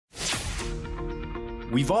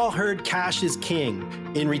We've all heard cash is king.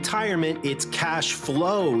 In retirement, it's cash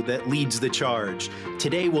flow that leads the charge.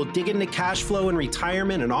 Today, we'll dig into cash flow in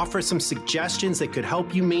retirement and offer some suggestions that could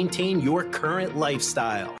help you maintain your current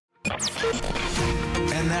lifestyle.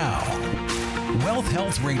 And now, Wealth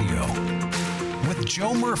Health Radio with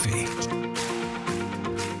Joe Murphy.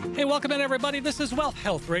 Hey, welcome in, everybody. This is Wealth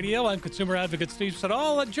Health Radio. I'm consumer advocate Steve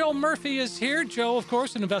Siddall. Joe Murphy is here. Joe, of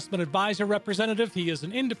course, an investment advisor representative. He is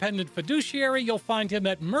an independent fiduciary. You'll find him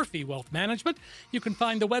at Murphy Wealth Management. You can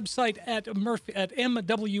find the website at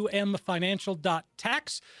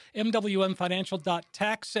mwmfinancial.tax,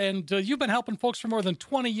 mwmfinancial.tax. And you've been helping folks for more than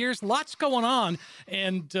 20 years. Lots going on.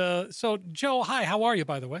 And so, Joe, hi. How are you,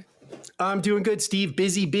 by the way? I'm doing good, Steve.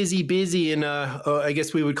 Busy. And I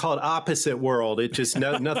guess we would call it opposite world. It just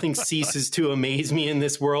nothing ceases to amaze me in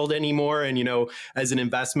this world anymore. And, you know, as an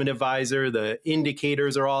investment advisor, the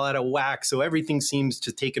indicators are all out of whack. So everything seems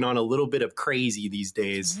to taken on a little bit of crazy these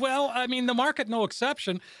days. Well, I mean, the market, no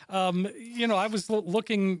exception. You know, I was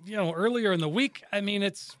looking, earlier in the week. I mean,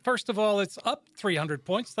 it's first of all, it's up 300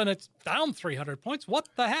 points, then it's down 300 points. What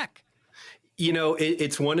the heck? You know,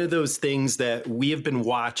 it's one of those things that we have been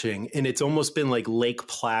watching, and it's almost been like Lake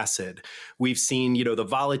Placid. We've seen, the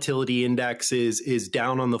volatility index is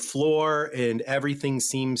down on the floor, and everything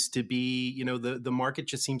seems to be, the market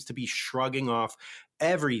just seems to be shrugging off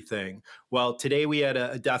everything. Well, today we had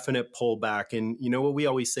a definite pullback. And you know what we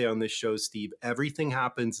always say on this show, Steve? Everything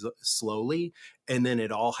happens slowly, and then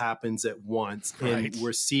it all happens at once. Right. And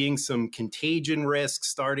we're seeing some contagion risk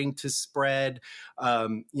starting to spread,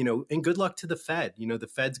 and good luck to the Fed. The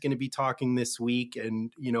Fed's going to be talking this week.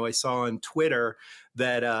 And, I saw on Twitter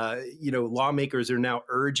that, lawmakers are now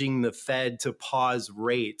urging the Fed to pause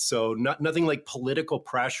rates. So nothing like political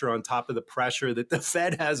pressure on top of the pressure that the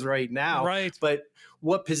Fed has right now. Right. But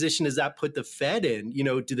what position does that put the Fed in?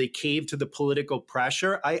 Do they cave to the political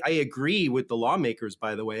pressure? I agree with the lawmakers,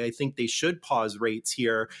 by the way. I think they should pause rates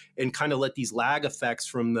here and kind of let these lag effects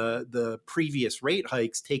from the previous rate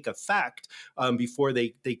hikes take effect before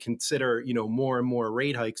they consider, more and more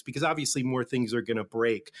rate hikes, because obviously more things are going to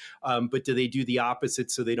break. But do they do the opposite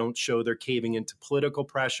so they don't show they're caving into political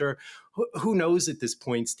pressure? Who knows at this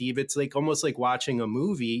point, Steve? It's like almost like watching a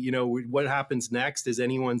movie. What happens next is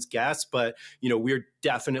anyone's guess, but we're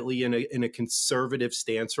definitely in a conservative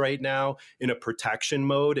stance right now, in a protection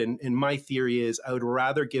mode. And my theory is I would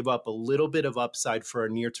rather give up a little bit of upside for our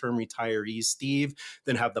near-term retirees, Steve,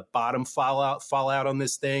 than have the bottom fall out on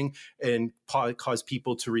this thing and cause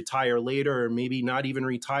people to retire later, or maybe not even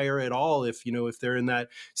retire at all if they're in that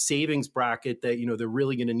savings bracket that they're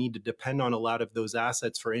really going to need to depend on a lot of those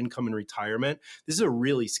assets for income and retirement. This is a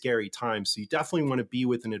really scary time. So you definitely want to be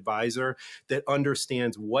with an advisor that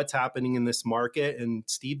understands what's happening in this market. And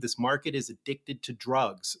Steve, this market is addicted to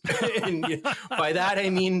drugs. And by that, I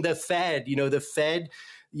mean the Fed.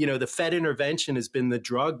 The Fed intervention has been the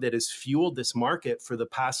drug that has fueled this market for the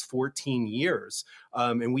past 14 years.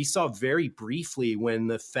 And we saw very briefly when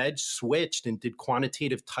the Fed switched and did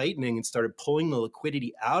quantitative tightening and started pulling the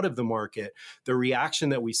liquidity out of the market, the reaction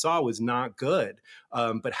that we saw was not good.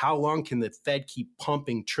 But how long can the Fed keep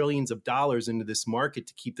pumping trillions of dollars into this market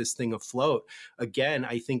to keep this thing afloat? Again,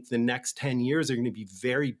 I think the next 10 years are going to be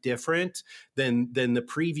very different than the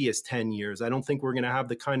previous 10 years. I don't think we're going to have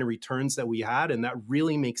the kind of returns that we had, and that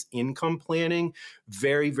really makes income planning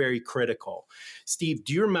very, very critical. Steve,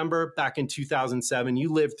 do you remember back in 2007, you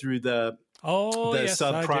lived through the yes,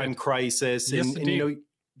 subprime crisis? Yes, and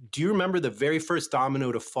do you remember the very first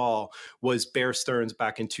domino to fall was Bear Stearns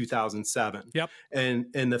back in 2007? Yep. And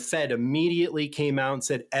the Fed immediately came out and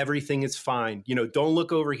said, everything is fine. Don't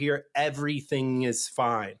look over here. Everything is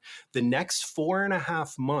fine. The next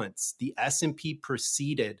 4.5 months, the S&P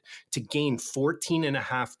proceeded to gain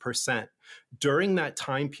 14.5%. During that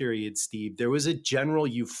time period, Steve, there was a general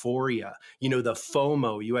euphoria, the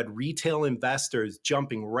FOMO. You had retail investors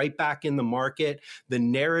jumping right back in the market. The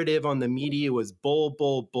narrative on the media was bull,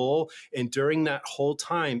 bull, bull. And during that whole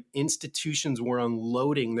time, institutions were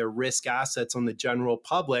unloading their risk assets on the general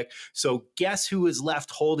public. So guess who was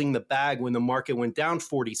left holding the bag when the market went down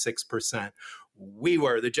 46%? We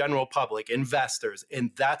were the general public, investors, and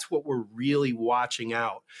that's what we're really watching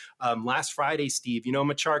out. Last Friday, Steve, I'm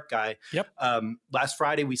a chart guy. Yep. Last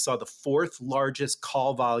Friday, we saw the 4th largest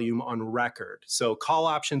call volume on record. So call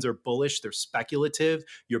options are bullish. They're speculative.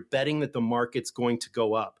 You're betting that the market's going to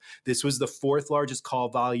go up. This was the 4th largest call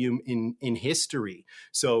volume in history.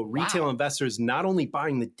 So retail investors not only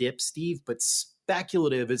buying the dip, Steve, but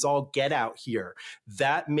speculative is all get out here.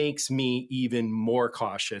 That makes me even more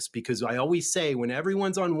cautious, because I always say when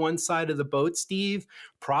everyone's on one side of the boat, Steve,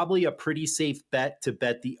 probably a pretty safe bet to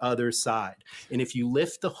bet the other side. And if you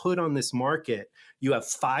lift the hood on this market, you have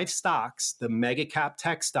 5 stocks, the mega cap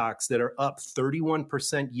tech stocks, that are up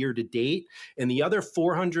 31% year to date, and the other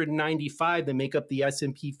 495 that make up the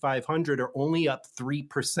S&P 500 are only up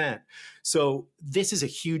 3%. So this is a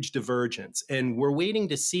huge divergence, and we're waiting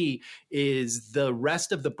to see, is the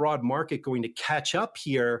rest of the broad market going to catch up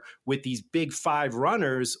here with these big 5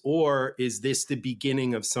 runners, or is this the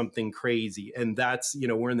beginning of something crazy? And that's,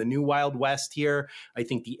 we're in the new Wild West here. I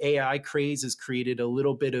think the AI craze has created a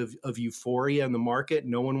little bit of euphoria in the market.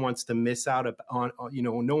 No one wants to miss out on,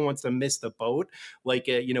 no one wants to miss the boat. Like,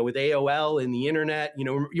 with AOL and the internet,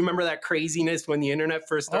 you remember that craziness when the internet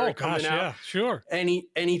first started coming out? Yeah, sure.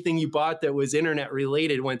 Anything you bought that was internet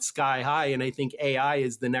related went sky high. And I think AI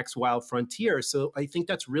is the next wild frontier. So I think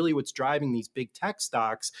that's really what's driving these big tech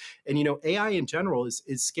stocks. And, AI in general is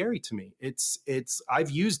scary to me.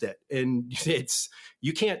 I've used it, and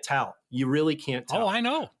you can't tell. You really can't tell. Oh, I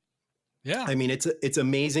know. Yeah. I mean, it's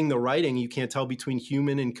amazing, the writing. You can't tell between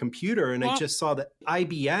human and computer. And I just saw that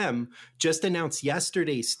IBM just announced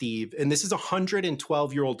yesterday, Steve, and this is a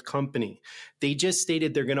 112-year-old company. They just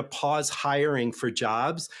stated they're going to pause hiring for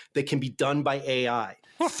jobs that can be done by AI.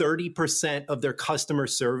 30% of their customer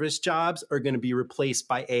service jobs are going to be replaced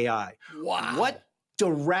by AI. Wow. What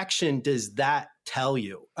direction does that tell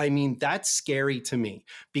you? I mean, that's scary to me,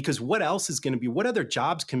 because what else is going to be, what other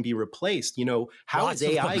jobs can be replaced? How is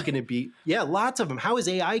AI going to be? Yeah, lots of them. How is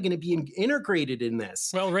AI going to be integrated in this?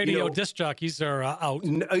 Well, radio disc jockeys are out.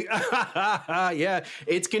 Yeah,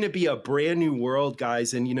 it's going to be a brand new world,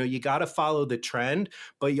 guys. And, you got to follow the trend,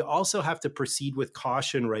 but you also have to proceed with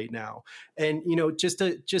caution right now. And, just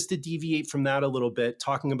to deviate from that a little bit,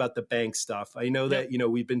 talking about the bank stuff. I know that,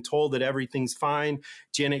 we've been told that everything's fine.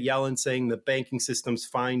 Janet Yellen saying the banking system's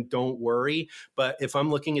fine, don't worry. But if I'm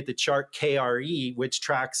looking at the chart KRE, which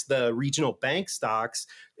tracks the regional bank stocks,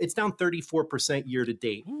 it's down 34% year to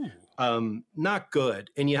date. Not good.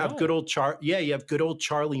 And you have good old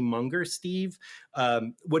Charlie Munger, Steve.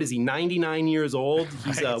 What is he, 99 years old?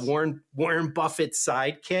 He's Warren Buffett's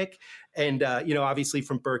sidekick. And, obviously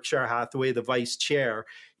from Berkshire Hathaway, the vice chair.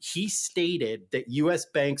 He stated that U.S.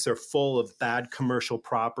 banks are full of bad commercial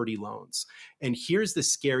property loans. And here's the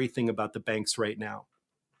scary thing about the banks right now.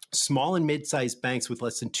 Small and mid-sized banks with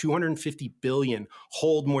less than $250 billion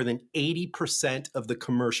hold more than 80% of the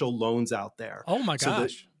commercial loans out there. Oh my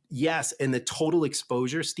gosh. Yes, and the total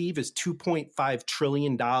exposure, Steve, is $2.5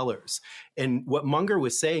 trillion. And what Munger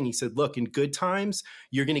was saying, he said, look, in good times,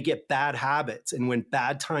 you're going to get bad habits. And when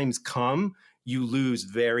bad times come, you lose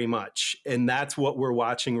very much. And that's what we're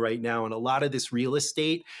watching right now. And a lot of this real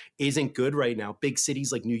estate isn't good right now. Big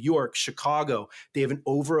cities like New York, Chicago, they have an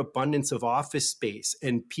overabundance of office space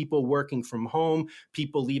and people working from home,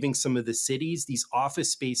 people leaving some of the cities. These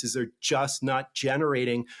office spaces are just not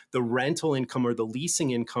generating the rental income or the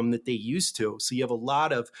leasing income that they used to. So you have a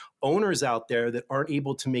lot of owners out there that aren't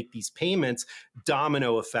able to make these payments.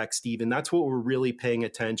 Domino effect, Steve. And that's what we're really paying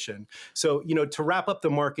attention. So, to wrap up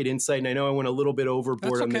the market insight, and I know I went a little bit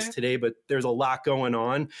overboard on this today, but there's a lot going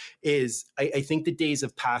on, is I think the days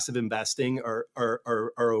of passive investing are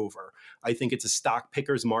over. I think it's a stock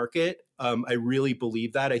picker's market. I really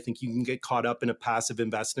believe that. I think you can get caught up in a passive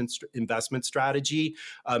investment strategy.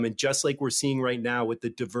 And just like we're seeing right now with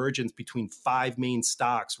the divergence between 5 main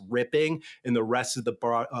stocks ripping and the rest of the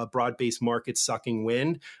broad-based market sucking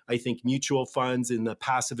wind, I think mutual funds and the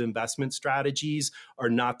passive investment strategies are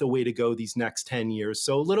not the way to go these next 10 years.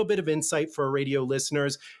 So a little bit of insight for our radio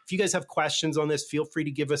listeners. If you guys have questions on this, feel free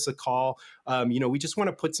to give us a call. We just want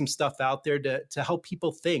to put some stuff out there to help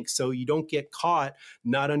people think, so you don't get caught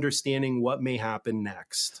not understanding what may happen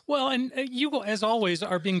next. Well, and you, as always,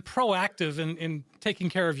 are being proactive in taking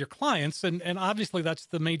care of your clients, and obviously that's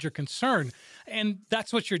the major concern. And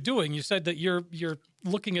that's what you're doing. You said that you're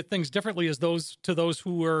looking at things differently as those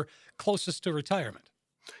who are closest to retirement.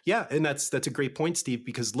 Yeah, and that's a great point, Steve,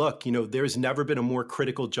 because look, there's never been a more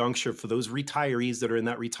critical juncture for those retirees that are in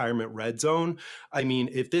that retirement red zone. I mean,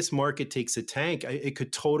 if this market takes a tank, it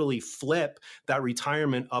could totally flip that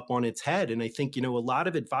retirement up on its head. And I think, a lot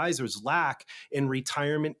of advisors lack in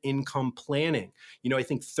retirement income planning. I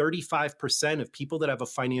think 35% of people that have a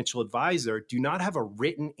financial advisor do not have a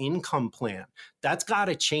written income plan. That's got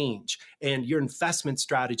to change. And your investment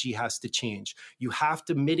strategy has to change. You have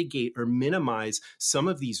to mitigate or minimize some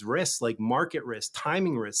of these risks like market risk,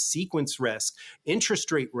 timing risk, sequence risk,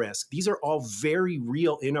 interest rate risk, these are all very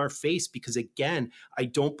real in our face because, again, I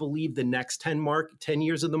don't believe the next 10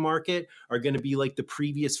 years of the market are going to be like the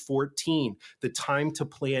previous 14. The time to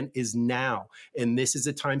plan is now. And this is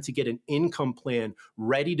a time to get an income plan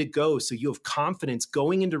ready to go so you have confidence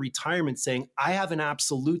going into retirement saying, I have an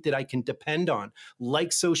absolute that I can depend on,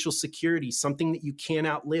 like Social Security, something that you can't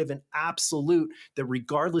outlive, an absolute that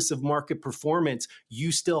regardless of market performance,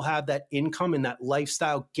 you still have that income and that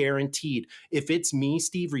lifestyle guaranteed. If it's me,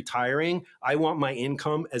 Steve, retiring, I want my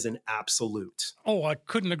income as an absolute. Oh, I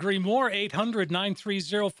couldn't agree more.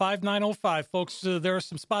 800-930-5905. Folks, there are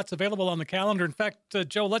some spots available on the calendar. In fact,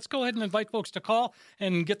 Joe, let's go ahead and invite folks to call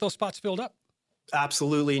and get those spots filled up.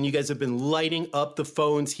 Absolutely. And you guys have been lighting up the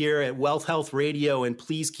phones here at Wealth Health Radio, and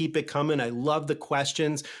please keep it coming. I love the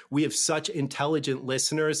questions. We have such intelligent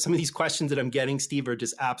listeners. Some of these questions that I'm getting, Steve, are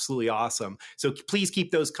just absolutely awesome. So please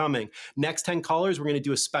keep those coming. Next 10 callers, we're going to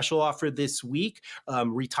do a special offer this week,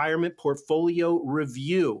 retirement portfolio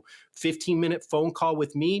review. 15-minute phone call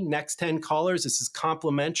with me. Next 10 callers, this is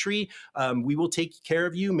complimentary. We will take care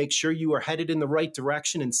of you, make sure you are headed in the right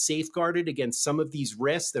direction and safeguarded against some of these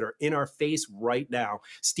risks that are in our face right now.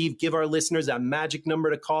 Steve, give our listeners that magic number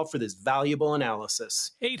to call for this valuable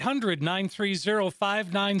analysis.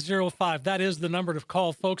 800-930-5905. That is the number to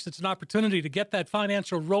call, folks. It's an opportunity to get that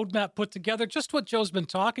financial roadmap put together, just what Joe's been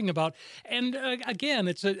talking about. And again,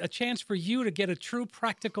 it's a chance for you to get a true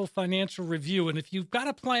practical financial review. And if you've got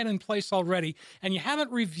a plan in place already and you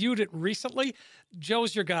haven't reviewed it recently,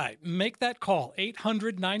 Joe's your guy. Make that call,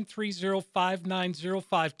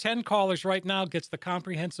 800-930-5905. 10 callers right now gets the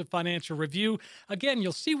comprehensive financial review. Again,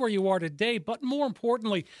 you'll see where you are today, but more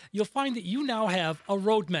importantly, you'll find that you now have a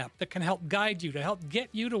roadmap that can help guide you, to help get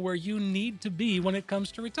you to where you need to be when it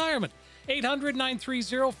comes to retirement.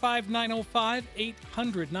 800-930-5905,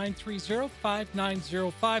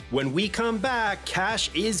 800-930-5905. When we come back,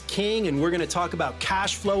 cash is king, and we're going to talk about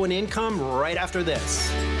cash flow and income right after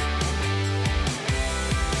this.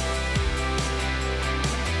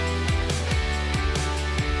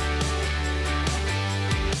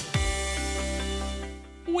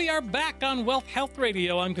 We are back on Wealth Health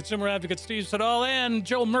Radio. I'm consumer advocate Steve Siddall, and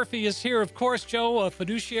Joe Murphy is here. Of course, Joe, a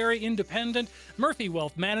fiduciary, independent, Murphy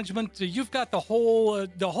Wealth Management. You've got the whole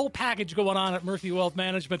package going on at Murphy Wealth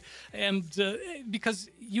Management, and because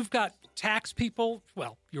you've got tax people,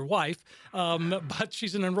 well, your wife, but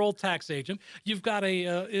she's an enrolled tax agent. You've got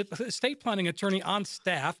a estate planning attorney on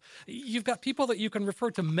staff. You've got people that you can refer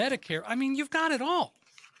to Medicare. I mean, you've got it all.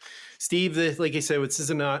 Steve, like I said, this is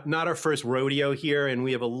not our first rodeo here, and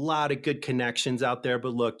we have a lot of good connections out there.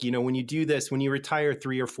 But look, when you do this, when you retire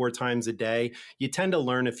 3 or 4 times a day, you tend to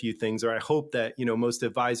learn a few things, or I hope that, most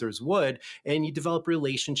advisors would, and you develop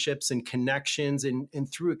relationships and connections, and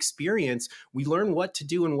through experience, we learn what to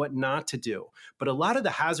do and what not to do. But a lot of the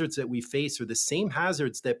hazards that we face are the same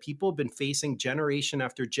hazards that people have been facing generation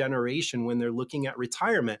after generation when they're looking at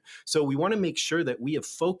retirement. So we want to make sure that we have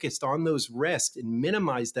focused on those risks and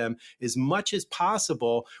minimize them as much as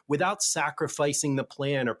possible without sacrificing the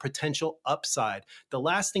plan or potential upside. The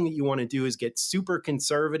last thing that you want to do is get super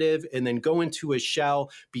conservative and then go into a shell,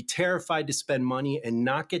 be terrified to spend money and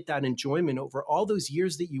not get that enjoyment over all those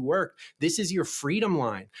years that you worked. This is your freedom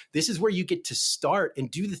line. This is where you get to start and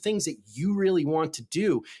do the things that you really want to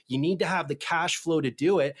do. You need to have the cash flow to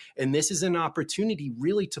do it. And this is an opportunity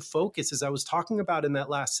really to focus, as I was talking about in that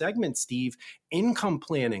last segment, Steve, income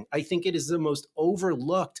planning. I think it is the most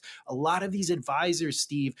overlooked. A lot of these advisors,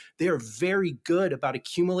 Steve, they are very good about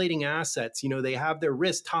accumulating assets. They have their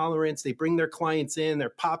risk tolerance. They bring their clients in. They're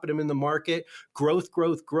popping them in the market. Growth,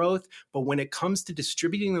 growth, growth. But when it comes to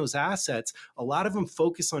distributing those assets, a lot of them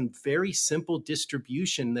focus on very simple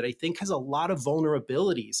distribution that I think has a lot of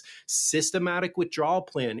vulnerabilities. Systematic withdrawal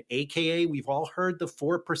plan, AKA we've all heard the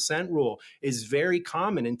 4% rule, is very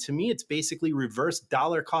common. And to me, it's basically reverse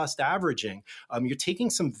dollar cost averaging. You're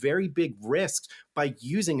taking some very big risks by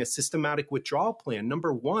using a systematic withdrawal plan.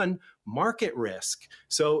 Number one, market risk.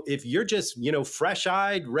 So if you're just,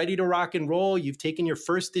 fresh-eyed, ready to rock and roll, you've taken your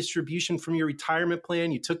first distribution from your retirement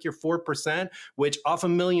plan, you took your 4%, which off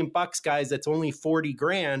 $1 million, guys, that's only 40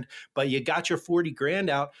 grand, but you got your 40 grand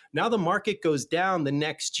out. Now the market goes down the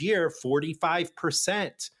next year,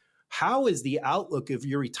 45%. how is the outlook of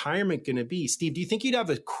your retirement going to be? Steve, do you think you'd have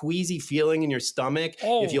a queasy feeling in your stomach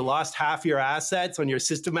if you lost half your assets on your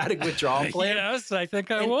systematic withdrawal plan? Yes, I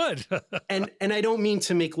think I would. and I don't mean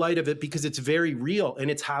to make light of it, because it's very real and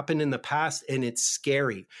it's happened in the past and it's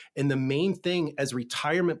scary. And the main thing as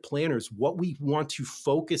retirement planners, what we want to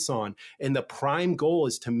focus on, and the prime goal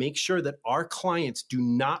is to make sure that our clients do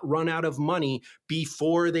not run out of money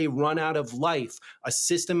before they run out of life. A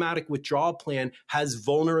systematic withdrawal plan has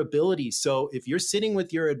vulnerabilities. So if you're sitting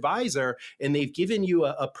with your advisor and they've given you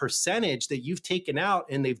a percentage that you've taken out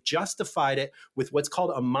and they've justified it with what's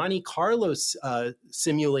called a Monte Carlo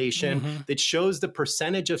simulation that shows the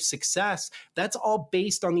percentage of success, that's all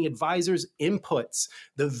based on the advisor's inputs.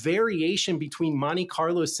 The variation between Monte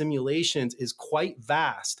Carlo simulations is quite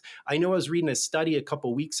vast. I know I was reading a study a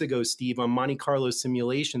couple weeks ago, Steve, on Monte Carlo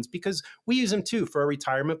simulations, because we use them too for our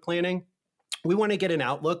retirement planning. We want to get an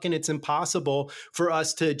outlook, and it's impossible for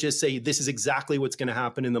us to just say, this is exactly what's going to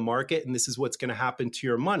happen in the market and this is what's going to happen to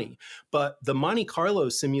your money. But the Monte Carlo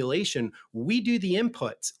simulation, we do the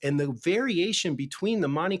inputs, and the variation between the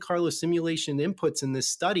Monte Carlo simulation inputs in this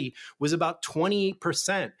study was about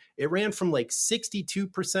 28%. It ran from like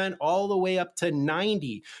 62% all the way up to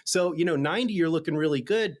 90. So, 90, you're looking really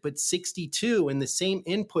good, but 62 and the same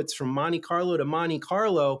inputs from Monte Carlo to Monte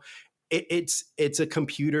Carlo, it's a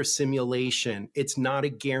computer simulation. It's not a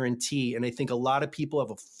guarantee. And I think a lot of people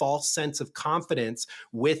have a false sense of confidence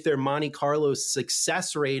with their Monte Carlo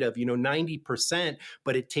success rate of, 90%,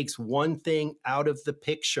 but it takes one thing out of the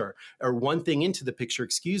picture, or one thing into the picture,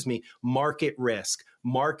 market risk.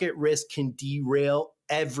 Market risk can derail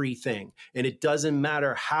everything. And it doesn't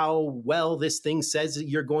matter how well this thing says that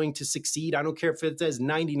you're going to succeed. I don't care if it says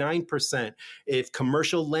 99%. If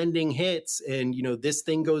commercial lending hits and, this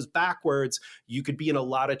thing goes backwards, you could be in a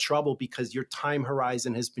lot of trouble because your time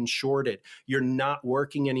horizon has been shorted. You're not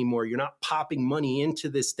working anymore. You're not popping money into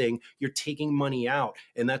this thing. You're taking money out.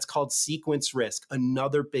 And that's called sequence risk,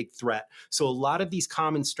 another big threat. So a lot of these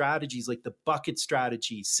common strategies, like the bucket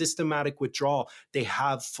strategy, systematic withdrawal, they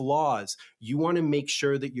have flaws. You want to make sure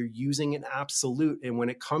that you're using an absolute. And when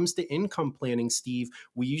it comes to income planning, Steve,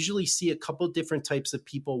 we usually see a couple different types of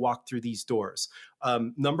people walk through these doors.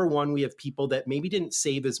 Number one, we have people that maybe didn't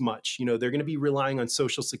save as much. They're going to be relying on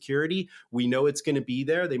Social Security. We know it's going to be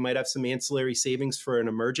there. They might have some ancillary savings for an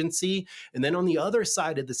emergency. And then on the other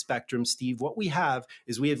side of the spectrum, Steve, what we have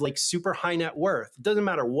is we have like super high net worth. It doesn't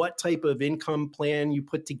matter what type of income plan you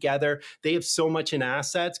put together. They have so much in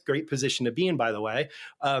assets, great position to be in, by the way.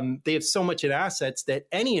 They have so much in assets that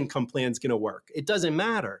any income plan is going to work. It doesn't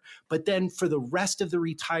matter. But then for the rest of the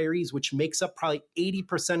retirees, which makes up probably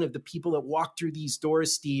 80% of the people that walk through these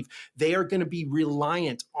doors, Steve, they are going to be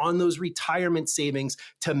reliant on those retirement savings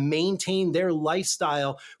to maintain their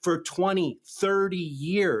lifestyle for 20, 30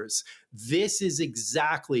 years. This is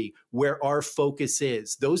exactly where our focus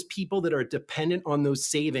is. Those people that are dependent on those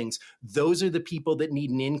savings, those are the people that need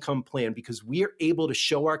an income plan, because we are able to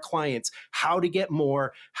show our clients how to get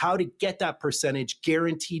more, how to get that percentage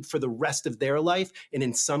guaranteed for the rest of their life, and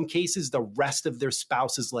in some cases, the rest of their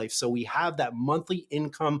spouse's life. So we have that monthly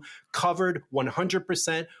income covered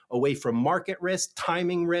 100% away from market risk,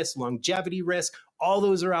 timing risk, longevity risk. All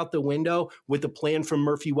those are out the window with the plan from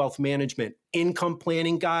Murphy Wealth Management. Income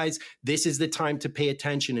planning, guys, this is the time to pay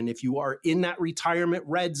attention. And if you are in that retirement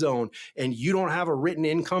red zone and you don't have a written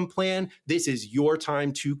income plan, this is your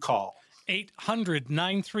time to call.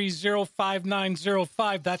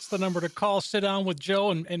 800-930-5905. That's the number to call. Sit down with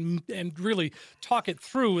Joe and really talk it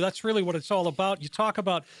through. That's really what it's all about. You talk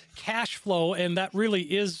about cash flow, and that really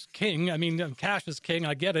is king. I mean, cash is king.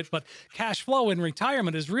 I get it. But cash flow in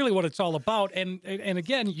retirement is really what it's all about. And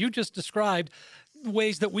again, you just described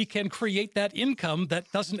ways that we can create that income that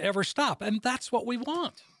doesn't ever stop. And that's what we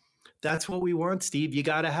want. That's what we want, Steve. You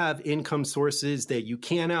got to have income sources that you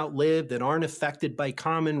can't outlive, that aren't affected by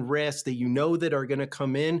common risks, that that are going to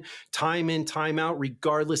come in, time out,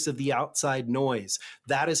 regardless of the outside noise.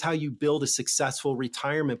 That is how you build a successful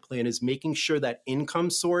retirement plan, is making sure that income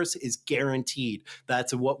source is guaranteed.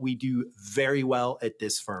 That's what we do very well at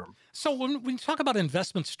this firm. So when we talk about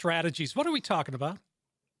investment strategies, what are we talking about?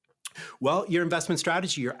 Well, your investment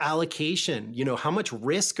strategy, your allocation, how much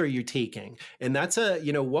risk are you taking? And that's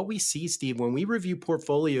what we see, Steve, when we review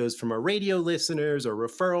portfolios from our radio listeners or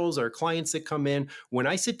referrals or clients that come in. When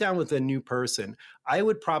I sit down with a new person, I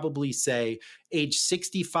would probably say age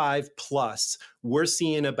 65 plus, we're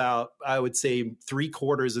seeing about, I would say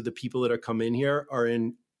 3/4 of the people that are come in here are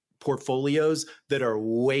in portfolios that are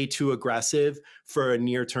way too aggressive for a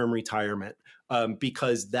near-term retirement.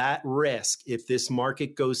 because that risk, if this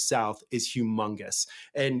market goes south, is humongous.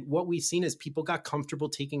 And what we've seen is people got comfortable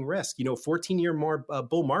taking risk. 14-year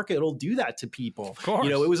bull market, it'll do that to people. Of course.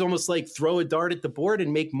 It was almost like throw a dart at the board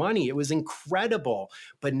and make money. It was incredible.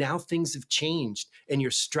 But now things have changed and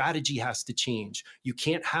your strategy has to change. You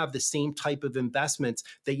can't have the same type of investments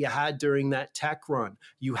that you had during that tech run.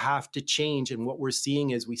 You have to change. And what we're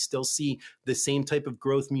seeing is we still see the same type of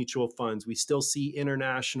growth mutual funds. We still see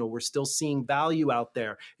international. We're still seeing value out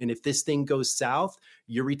there. And if this thing goes south,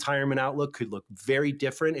 your retirement outlook could look very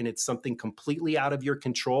different, and it's something completely out of your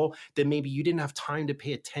control that maybe you didn't have time to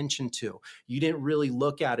pay attention to. You didn't really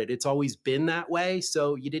look at it. It's always been that way,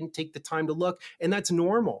 so you didn't take the time to look, and that's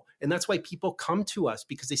normal. And that's why people come to us,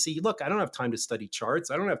 because they say, look, I don't have time to study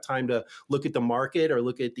charts. I don't have time to look at the market or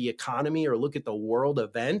look at the economy or look at the world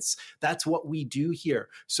events. That's what we do here.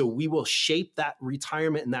 So we will shape that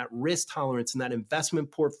retirement and that risk tolerance and that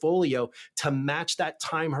investment portfolio to match that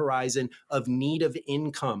time horizon of need of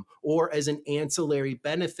income, or as an ancillary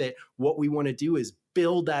benefit. What we want to do is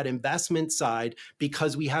build that investment side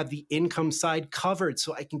because we have the income side covered.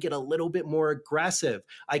 So I can get a little bit more aggressive.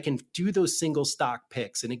 I can do those single stock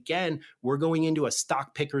picks. And again, we're going into a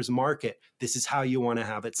stock picker's market. This is how you want to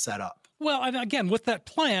have it set up. Well, and again, with that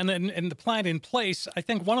plan and the plan in place, I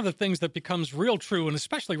think one of the things that becomes real true, and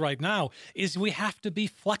especially right now, is we have to be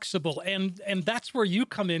flexible. And that's where you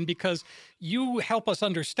come in, because you help us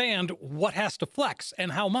understand what has to flex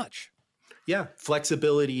and how much. Yeah,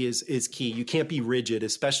 flexibility is key. You can't be rigid,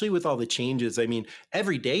 especially with all the changes. I mean,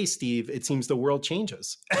 every day, Steve, it seems the world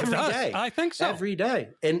changes. Every day. I think so. Every day.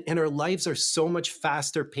 And our lives are so much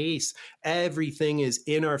faster paced. Everything is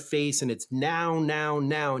in our face, and it's now.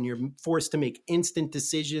 And you're forced to make instant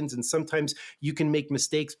decisions. And sometimes you can make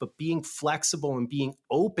mistakes, but being flexible and being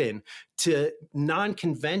open to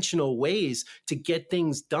non-conventional ways to get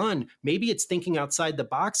things done. Maybe it's thinking outside the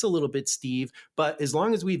box a little bit, Steve, but as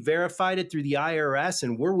long as we verified it through the IRS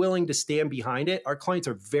and we're willing to stand behind it, our clients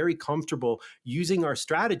are very comfortable using our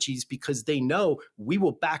strategies because they know we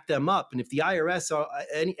will back them up. And if the IRS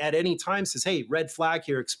at any time says, hey, red flag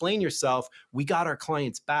here, explain yourself, we got our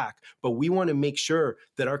clients back. But we want to make sure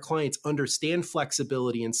that our clients understand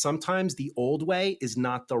flexibility. And sometimes the old way is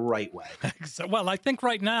not the right way. Well, I think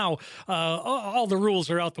right now, all the rules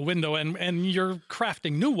are out the window, and you're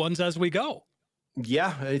crafting new ones as we go.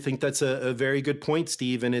 Yeah, I think that's a very good point,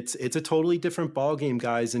 Steve. And it's a totally different ballgame,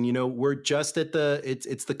 guys. And, we're just at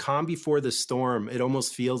it's the calm before the storm. It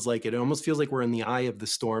almost feels like we're in the eye of the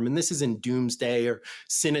storm. And this isn't doomsday or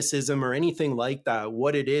cynicism or anything like that.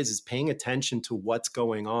 What it is paying attention to what's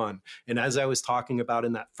going on. And as I was talking about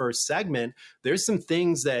in that first segment, there's some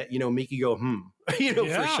things that, make you go,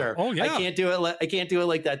 Yeah. For sure. Oh, yeah. I can't do it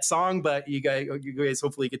like that song, but you guys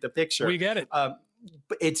hopefully get the picture. We get it.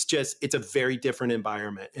 But it's a very different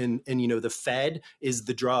environment. And the Fed is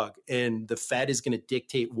the drug, and the Fed is going to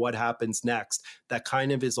dictate what happens next. That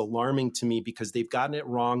kind of is alarming to me because they've gotten it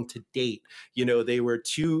wrong to date. They were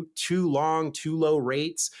too low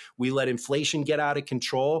rates. We let inflation get out of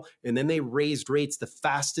control, and then they raised rates the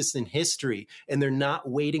fastest in history. And they're not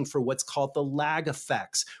waiting for what's called the lag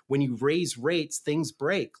effects. When you raise rates, things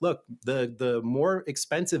break. Look, the more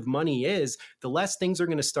expensive money is, the less things are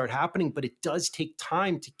going to start happening, but it does take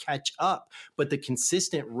time to catch up. But the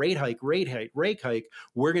consistent rate hike,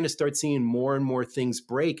 we're going to start seeing more and more things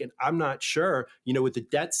break. And I'm not sure, with the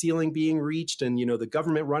debt ceiling being reached and, the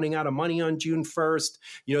government running out of money on June 1st,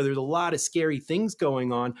 there's a lot of scary things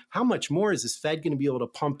going on. How much more is this Fed going to be able to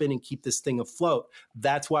pump in and keep this thing afloat?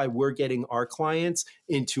 That's why we're getting our clients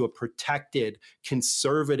into a protected,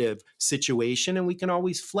 conservative situation, and we can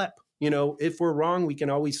always flip. If we're wrong, we can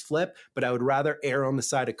always flip, but I would rather err on the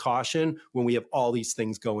side of caution when we have all these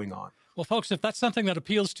things going on. Well, folks, if that's something that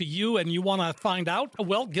appeals to you and you want to find out,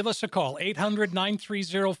 well, give us a call,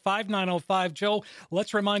 800-930-5905. Joe,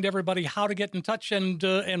 let's remind everybody how to get in touch and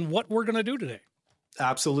what we're going to do today.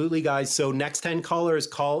 Absolutely, guys. So next 10 callers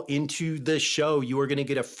call into the show. You are going to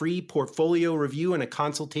get a free portfolio review and a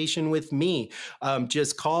consultation with me.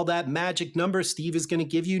 Just call that magic number Steve is going to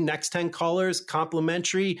give you. Next 10 callers,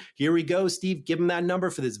 complimentary. Here we go, Steve. Give them that number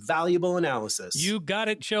for this valuable analysis. You got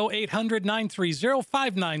it, Joe.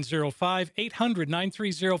 800-930-5905.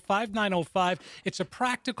 800-930-5905. It's a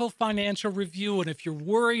practical financial review. And if you're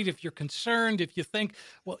worried, if you're concerned, if you think,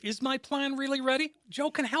 well, is my plan really ready? Joe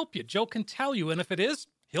can help you. Joe can tell you. And if it is,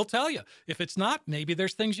 he'll tell you. If it's not, maybe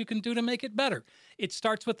there's things you can do to make it better. It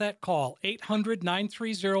starts with that call,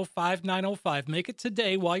 800-930-5905. Make it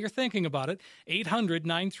today while you're thinking about it,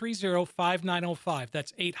 800-930-5905.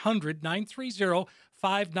 That's 800-930-5905.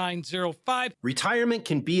 5905. Retirement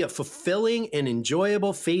can be a fulfilling and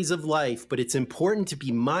enjoyable phase of life, but it's important to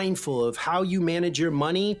be mindful of how you manage your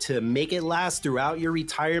money to make it last throughout your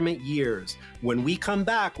retirement years. When we come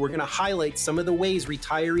back, we're going to highlight some of the ways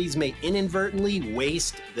retirees may inadvertently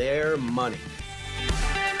waste their money.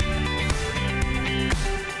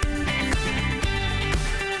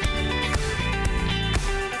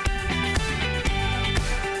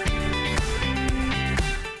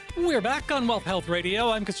 We're back on Wealth Health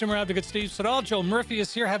Radio. I'm consumer advocate Steve Siddall. Joe Murphy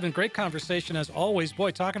is here having a great conversation as always.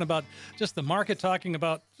 Boy, talking about just the market, talking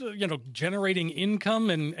about, generating income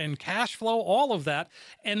and cash flow, all of that.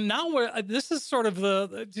 And now this is sort of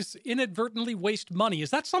the just inadvertently waste money. Is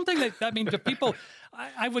that something that, do people,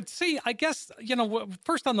 I would see, I guess,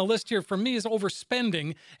 first on the list here for me is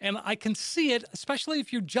overspending. And I can see it, especially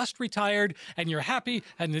if you just retired and you're happy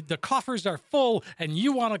and the coffers are full and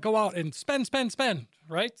you want to go out and spend,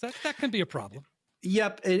 right? That can be a problem.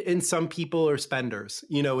 Yep. And some people are spenders.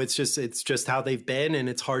 It's just how they've been. And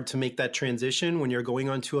it's hard to make that transition when you're going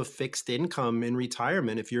onto a fixed income in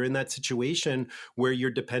retirement. If you're in that situation where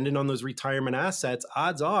you're dependent on those retirement assets,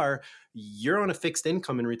 odds are you're on a fixed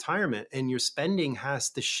income in retirement and your spending has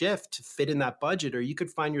to shift to fit in that budget, or you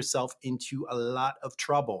could find yourself into a lot of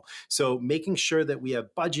trouble. So making sure that we have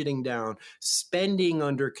budgeting down, spending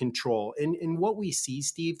under control. And what we see,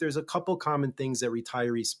 Steve, there's a couple common things that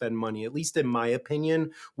retirees spend money, at least in my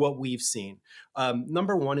opinion, what we've seen.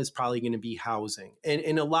 Number one is probably going to be housing.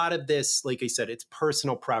 And a lot of this, like I said, it's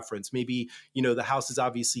personal preference. Maybe, the house is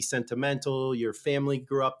obviously sentimental. Your family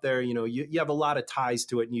grew up there. You have a lot of ties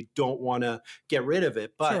to it and you don't want to get rid of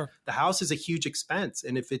it. But Sure. The house is a huge expense.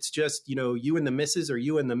 And if it's just, you and the missus or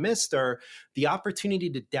you and the mister, the opportunity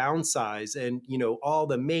to downsize and, all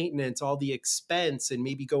the maintenance, all the expense, and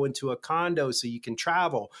maybe go into a condo so you can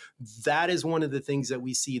travel, that is one of the things that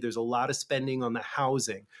we see. There's a lot of spending on the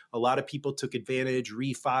housing. A lot of people took advantage,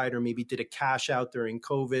 refied, or maybe did a cash out during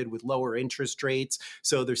COVID with lower interest rates.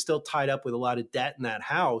 So they're still tied up with a lot of debt in that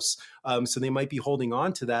house. So they might be holding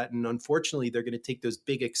on to that. And unfortunately, they're going to take those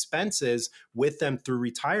big expenses with them through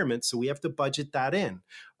retirement. So we have to budget that in.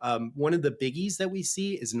 One of the biggies that we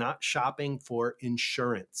see is not shopping for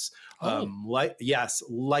insurance.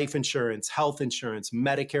 Life insurance, health insurance,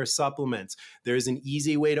 Medicare supplements. There's an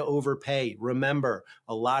easy way to overpay. Remember,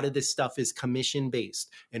 a lot of this stuff is commission-based.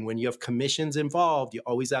 And when you have commissions involved, you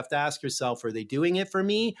always have to ask yourself, are they doing it for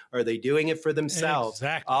me? Or are they doing it for themselves?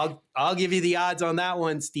 Exactly. I'll give you the odds on that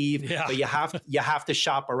one, Steve. Yeah. But you have to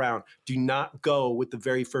shop around. Do not go with the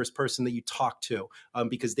very first person that you talk to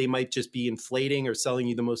because they might just be inflating or selling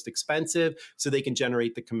you the most expensive so they can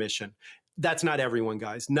generate the commission. That's not everyone,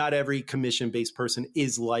 guys. Not every commission-based person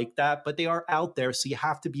is like that, but they are out there. So you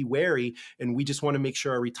have to be wary. And we just want to make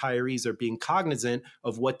sure our retirees are being cognizant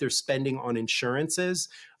of what they're spending on insurances.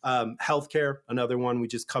 Healthcare, another one, we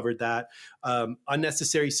just covered that.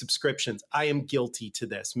 Unnecessary subscriptions. I am guilty to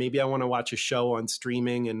this. Maybe I want to watch a show on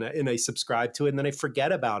streaming and I subscribe to it and then I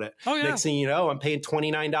forget about it. Oh, yeah. Next thing you know, I'm paying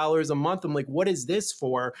 $29 a month. I'm like, what is this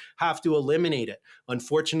for? Have to eliminate it.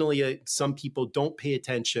 Unfortunately, some people don't pay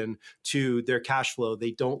attention to their cash flow.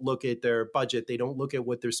 They don't look at their budget. They don't look at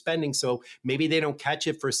what they're spending. So maybe they don't catch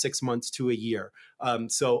it for 6 months to a year.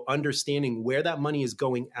 So understanding where that money is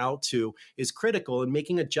going out to is critical, and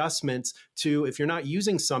making adjustments to, if you're not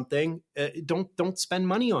using something, don't spend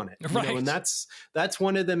money on it. Right. And that's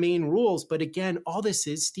one of the main rules. But again, all this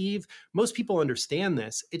is, Steve, most people understand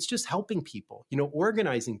this. It's just helping people,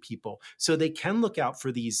 organizing people so they can look out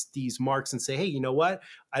for these marks and say, hey, you know what?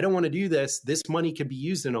 I don't want to do this. This money can be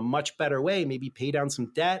used in a much better way. Maybe pay down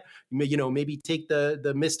some debt, maybe take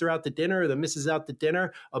the mister out to dinner or the missus out to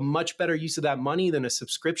dinner, a much better use of that money than a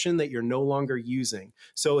subscription that you're no longer using.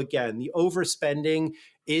 So again, the overspending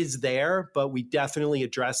is there, but we definitely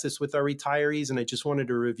address this with our retirees. And I just wanted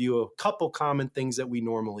to review a couple common things that we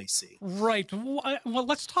normally see. Right. Well,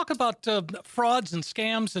 let's talk about frauds and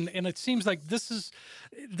scams. And it seems like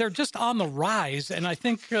they're just on the rise. And I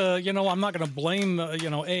think, I'm not going to blame,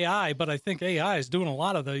 AI, but I think AI is doing a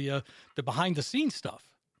lot of the behind the scenes stuff.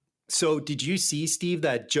 So did you see, Steve,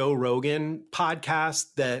 that Joe Rogan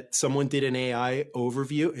podcast that someone did an AI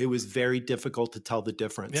overview? It was very difficult to tell the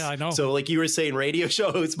difference. Yeah, I know. So like you were saying, radio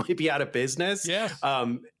shows might be out of business. Yes.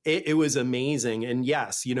 It was amazing. And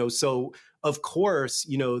yes, so of course,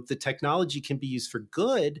 the technology can be used for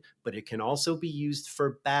good, but it can also be used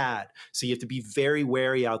for bad. So you have to be very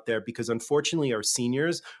wary out there, because unfortunately our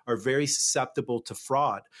seniors are very susceptible to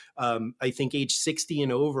fraud. I think age 60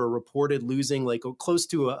 and over reported losing like close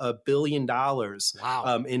to $1 billion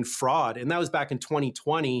in fraud. And that was back in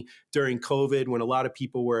 2020 during COVID, when a lot of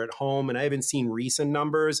people were at home. And I haven't seen recent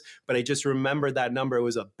numbers, but I just remember that number. It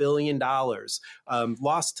was $1 billion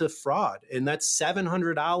lost to fraud. And that's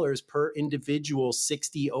 $700 per individual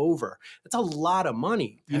 60 over. That's a lot of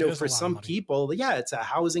money, for some people. Yeah, it's a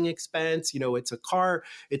housing expense, it's a car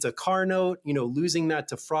note, losing that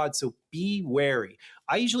to fraud. So be wary.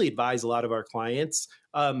 I usually advise a lot of our clients,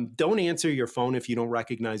 don't answer your phone if you don't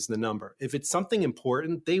recognize the number. If it's something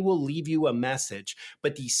important, they will leave you a message.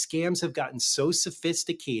 But these scams have gotten so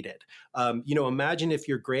sophisticated. Imagine if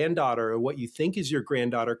your granddaughter, or what you think is your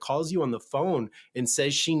granddaughter, calls you on the phone and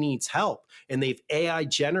says she needs help, and they've AI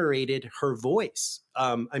generated her voice.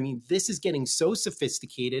 This is getting so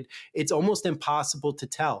sophisticated, it's almost impossible to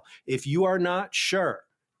tell. If you are not sure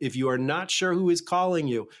who is calling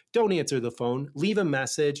you, don't answer the phone. Leave a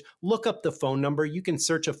message. Look up the phone number. You can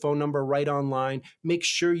search a phone number right online. Make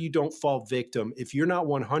sure you don't fall victim. If you're not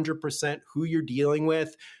 100% who you're dealing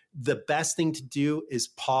with, the best thing to do is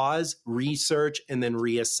pause, research, and then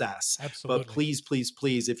reassess. Absolutely. But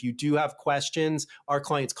please, if you do have questions, our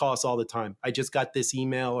clients call us all the time. I just got this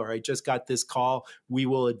email, or I just got this call. We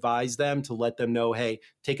will advise them to let them know, hey,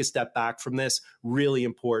 take a step back from this. Really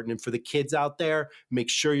important. And for the kids out there, make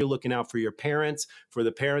sure you're looking out for your parents. For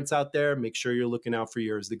the parents out there, make sure you're looking out for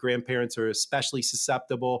yours. The grandparents are especially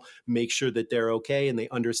susceptible. Make sure that they're okay and they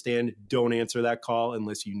understand. Don't answer that call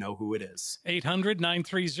unless you know who it is.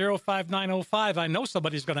 800-930-5905. I know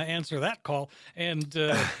somebody's going to answer that call and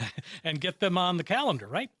and get them on the calendar,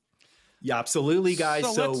 right? Yeah, absolutely,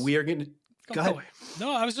 guys. So we are going to go ahead.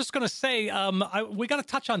 No, I was just going to say we got to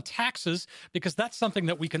touch on taxes, because that's something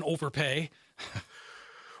that we can overpay.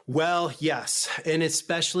 Well, yes, and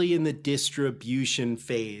especially in the distribution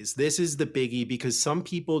phase. This is the biggie, because some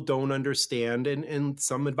people don't understand, and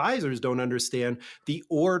some advisors don't understand the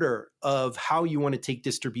order of how you want to take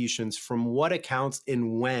distributions, from what accounts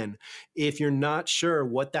and when. If you're not sure,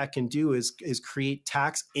 what that can do is create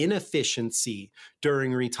tax inefficiency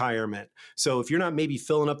during retirement. So if you're not maybe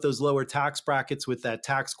filling up those lower tax brackets with that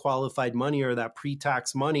tax qualified money or that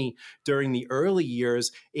pre-tax money during the early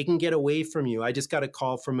years, it can get away from you. I just got a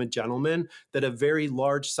call from a gentleman that a very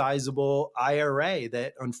large, sizable IRA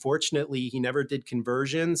that unfortunately he never did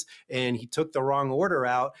conversions, and he took the wrong order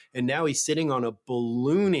out, and now he's sitting on a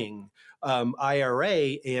ballooning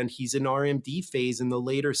IRA, and he's in RMD phase in the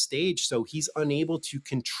later stage. So he's unable to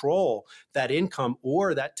control that income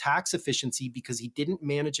or that tax efficiency because he didn't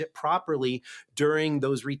manage it properly during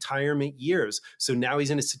those retirement years. So now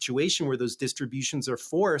he's in a situation where those distributions are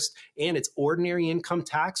forced, and it's ordinary income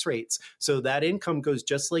tax rates. So that income goes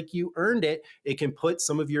just like you earned it. It can put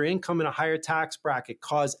some of your income in a higher tax bracket,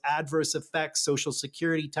 cause adverse effects, Social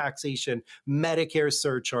Security taxation, Medicare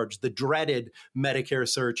surcharge, the dreaded Medicare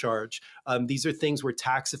surcharge. These are things where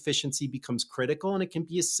tax efficiency becomes critical, and it can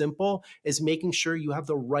be as simple as making sure you have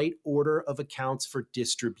the right order of accounts for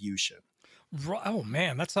distribution. Oh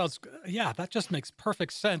man, that sounds, yeah, that just makes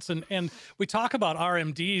perfect sense. And we talk about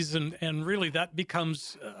RMDs, and really that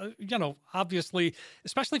becomes, obviously,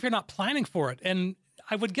 especially if you're not planning for it. And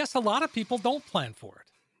I would guess a lot of people don't plan for it.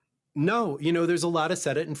 No, there's a lot of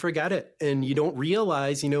set it and forget it. And you don't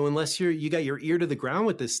realize, unless you got your ear to the ground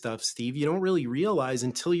with this stuff, Steve, you don't really realize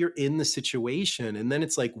until you're in the situation. And then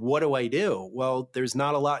it's like, what do I do? Well, there's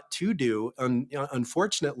not a lot to do,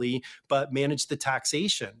 unfortunately, but manage the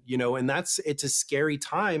taxation, and it's a scary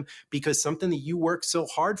time, because something that you worked so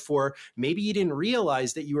hard for, maybe you didn't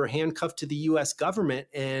realize that you were handcuffed to the U.S. government,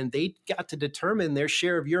 and they got to determine their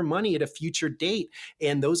share of your money at a future date.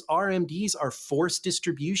 And those RMDs are forced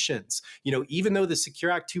distribution. Even though the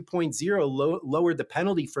Secure Act 2.0 lowered the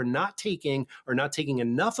penalty for not taking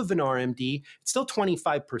enough of an RMD, it's still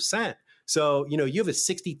 25%. So, you have a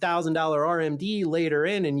 $60,000 RMD later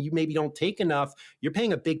in, and you maybe don't take enough, you're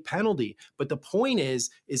paying a big penalty. But the point is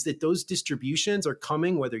that those distributions are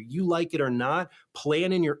coming whether you like it or not.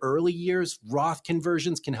 Plan in your early years. Roth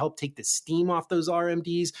conversions can help take the steam off those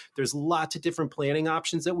RMDs. There's lots of different planning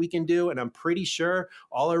options that we can do. And I'm pretty sure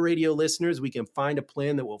all our radio listeners, we can find a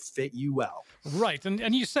plan that will fit you well. Right.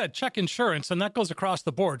 And you said check insurance, and that goes across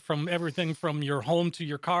the board, from everything from your home to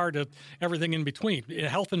your car to everything in between.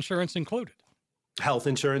 Health insurance included. Health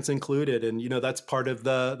insurance included. And, that's part of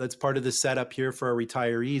the setup here for our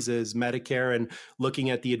retirees is Medicare and looking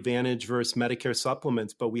at the Advantage versus Medicare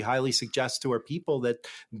supplements. But we highly suggest to our people that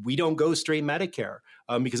we don't go straight Medicare.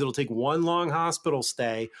 because it'll take one long hospital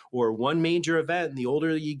stay or one major event. And the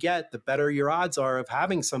older you get, the better your odds are of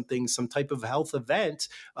having some type of health event.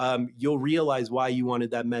 You'll realize why you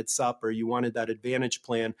wanted that Med Sup or you wanted that Advantage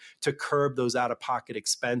plan to curb those out-of-pocket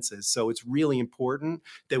expenses. So it's really important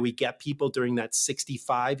that we get people during that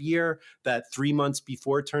 65 year, that 3 months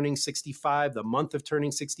before turning 65, the month of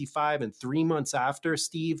turning 65, and 3 months after,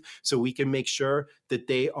 Steve, so we can make sure that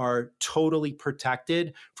they are totally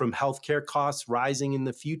protected from healthcare costs rising in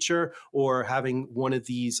the future or having one of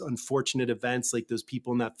these unfortunate events like those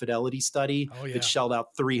people in that Fidelity study that shelled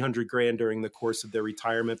out $300,000 during the course of their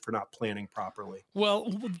retirement for not planning properly.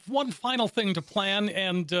 Well, one final thing to plan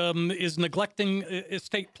and is neglecting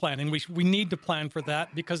estate planning. We need to plan for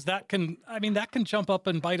that because that can jump up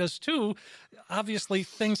and bite us too. Obviously,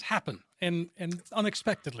 things happen and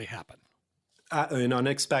unexpectedly happen. And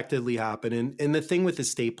unexpectedly happen. And the thing with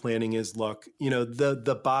estate planning is, look,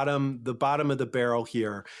 the bottom of the barrel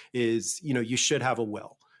here is, you should have a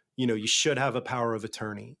will. You should have a power of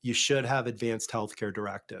attorney. You should have advanced healthcare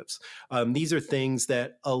directives. These are things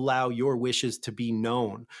that allow your wishes to be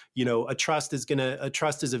known. A trust is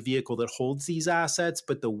a vehicle that holds these assets,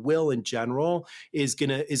 but the will in general is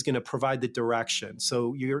gonna provide the direction.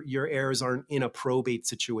 So your heirs aren't in a probate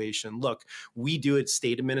situation. Look, we do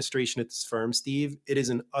estate administration at this firm, Steve. It is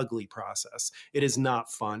an ugly process. It is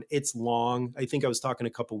not fun. It's long. I think I was talking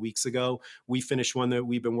a couple weeks ago. We finished one that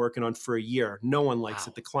we've been working on for a year. No one likes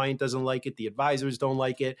it. The client doesn't like it. The advisors don't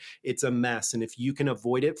like it. It's a mess. And if you can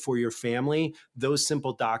avoid it for your family, those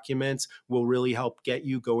simple documents will really help get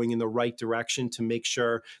you going in the right direction to make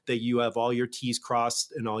sure that you have all your T's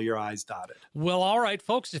crossed and all your I's dotted. Well, all right,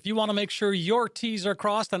 folks, if you want to make sure your T's are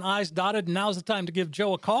crossed and I's dotted, now's the time to give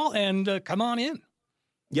Joe a call and come on in.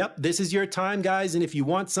 Yep, this is your time, guys. And if you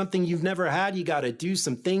want something you've never had, you got to do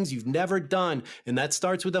some things you've never done. And that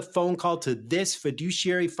starts with a phone call to this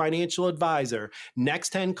fiduciary financial advisor.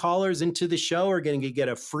 Next 10 callers into the show are going to get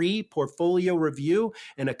a free portfolio review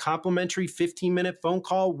and a complimentary 15-minute phone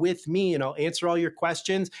call with me. And I'll answer all your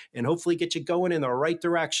questions and hopefully get you going in the right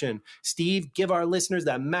direction. Steve, give our listeners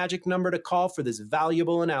that magic number to call for this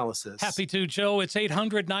valuable analysis. Happy to, Joe. It's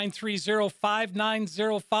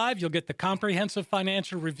 800-930-5905. You'll get the comprehensive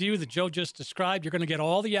financial review that Joe just described. You're going to get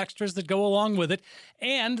all the extras that go along with it,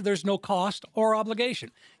 and there's no cost or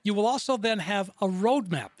obligation. You will also then have a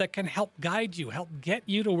roadmap that can help guide you, help get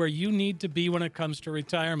you to where you need to be when it comes to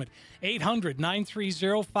retirement.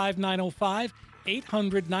 800-930-5905.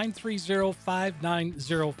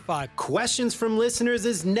 800-930-5905. Questions from listeners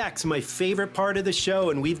is next, my favorite part of the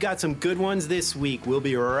show, and we've got some good ones this week. We'll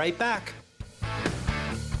be right back.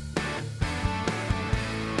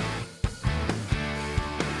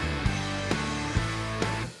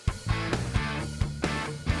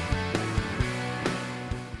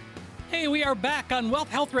 We are back on Wealth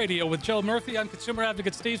Health Radio with Joe Murphy. I'm consumer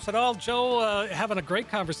advocate Steve Siddall. Joe, having a great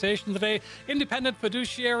conversation today. Independent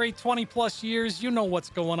fiduciary, 20 plus years. You know what's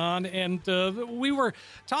going on. And we were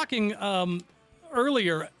talking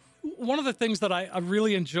earlier. One of the things that I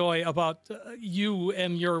really enjoy about you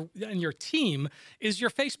and your team is your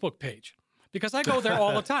Facebook page. Because I go there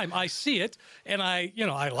all the time. I see it and I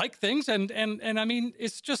like things and I mean,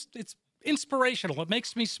 it's inspirational. It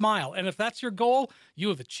makes me smile. And if that's your goal, you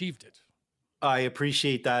have achieved it. I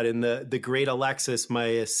appreciate that. And the great Alexis, my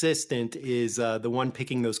assistant, is the one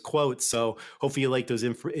picking those quotes. So hopefully you like those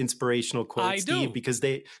inspirational quotes, Steve, because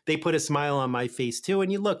they put a smile on my face too.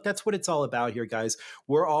 And that's what it's all about here, guys.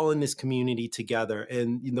 We're all in this community together.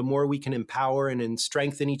 And the more we can empower and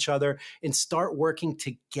strengthen each other and start working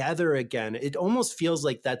together again, it almost feels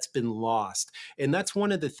like that's been lost. And that's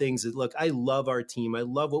one of the things that, look, I love our team. I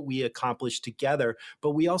love what we accomplished together,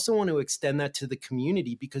 but we also want to extend that to the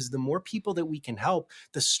community because the more people that we can help,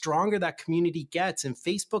 the stronger that community gets. And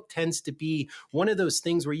Facebook tends to be one of those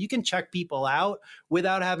things where you can check people out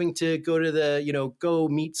without having to go to go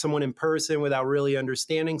meet someone in person without really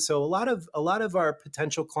understanding. So a lot of our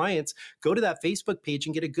potential clients go to that Facebook page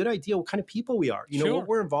and get a good idea what kind of people we are, what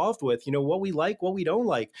we're involved with, what we like, what we don't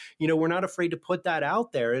like. We're not afraid to put that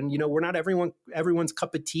out there. And, we're not everyone's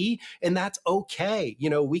cup of tea, and that's okay.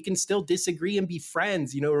 We can still disagree and be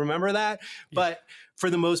friends, remember that? Yeah. But for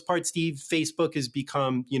the most part, Steve, Facebook has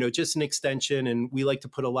become, just an extension. And we like to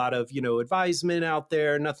put a lot of, advisement out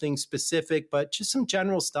there, nothing specific, but just some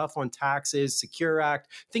general stuff on taxes, Secure Act,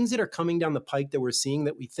 things that are coming down the pike that we're seeing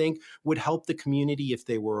that we think would help the community if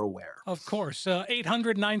they were aware. Of course.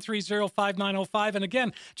 800-930-5905. And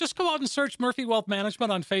again, just go out and search Murphy Wealth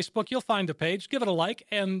Management on Facebook. You'll find a page. Give it a like.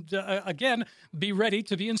 And again, be ready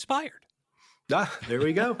to be inspired. There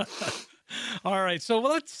we go. All right. So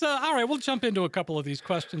let's, all right, we'll jump into a couple of these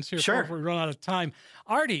questions here Sure. before we run out of time.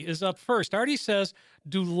 Artie is up first. Artie says,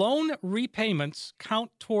 do loan repayments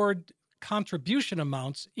count toward contribution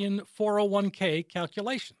amounts in 401k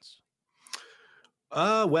calculations?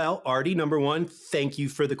 Well, Artie, number one, thank you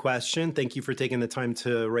for the question. Thank you for taking the time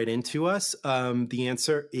to write into us. The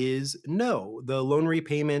answer is no. The loan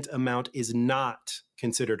repayment amount is not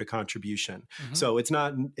considered a contribution. So it's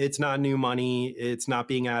not new money. It's not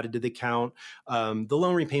being added to the account. The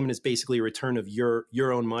loan repayment is basically a return of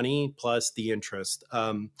your own money plus the interest.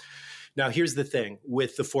 Now, here's the thing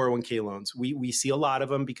with the 401k loans. We see a lot of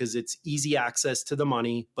them because it's easy access to the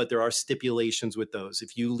money, but there are stipulations with those.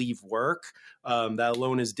 If you leave work, that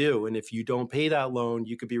loan is due. And if you don't pay that loan,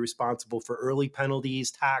 you could be responsible for early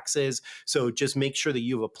penalties, taxes. So just make sure that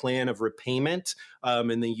you have a plan of repayment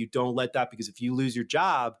and then you don't let that, because if you lose your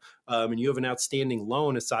job and you have an outstanding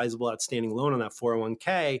loan, a sizable outstanding loan on that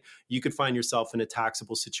 401k, you could find yourself in a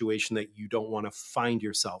taxable situation that you don't want to find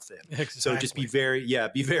yourself in. Exactly. So just be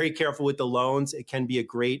very careful with the loans. It can be a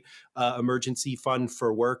great emergency fund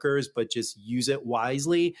for workers, but just use it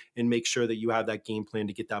wisely and make sure that you have that game plan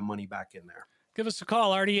to get that money back in there. Give us a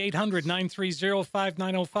call. Artie,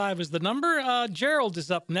 800-930-5905 is the number. Gerald is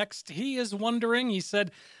up next. He is wondering, he says,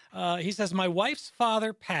 my wife's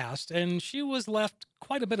father passed and she was left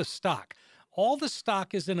quite a bit of stock. All the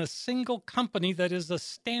stock is in a single company that is a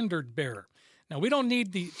standard bearer. Now, we don't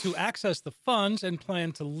need to access the funds and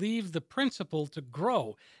plan to leave the principal to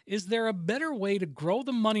grow. Is there a better way to grow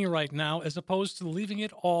the money right now as opposed to leaving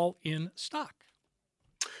it all in stock?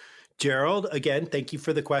 Gerald, again, thank you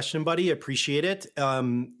for the question, buddy. Appreciate it.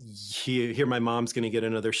 Here, my mom's going to get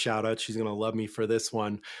another shout out. She's going to love me for this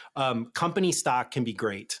one. Company stock can be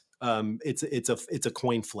great. It's a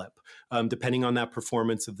coin flip, depending on that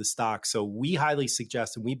performance of the stock. So we highly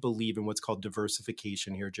suggest and we believe in what's called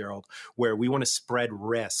diversification here, Gerald, where we want to spread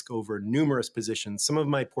risk over numerous positions. Some of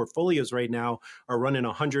my portfolios right now are running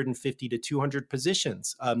 150 to 200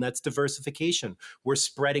 positions. That's diversification. We're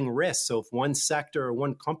spreading risk. So if one sector or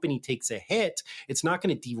one company takes a hit, it's not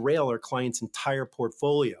going to derail our client's entire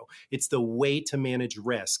portfolio. It's the way to manage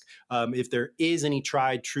risk. If there is any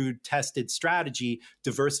tried, true, tested strategy,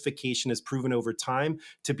 diversification has proven over time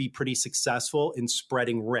to be pretty successful in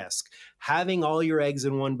spreading risk. Having all your eggs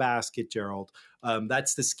in one basket, Gerald,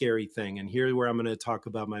 that's the scary thing. And here's where I'm going to talk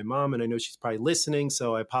about my mom. And I know she's probably listening,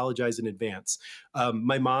 so I apologize in advance.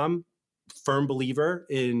 My mom, firm believer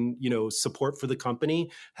in, support for the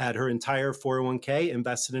company, had her entire 401k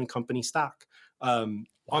invested in company stock. On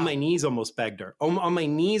my knees almost begged her. On my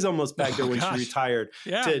knees almost begged her when she retired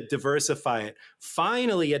to diversify it.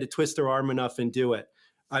 Finally had to twist her arm enough and do it.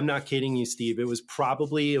 I'm not kidding you, Steve. It was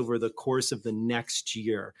probably over the course of the next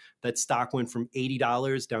year that stock went from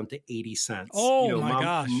 $80 down to 80 cents. Oh, my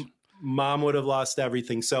gosh. Mom would have lost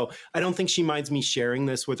everything. So I don't think she minds me sharing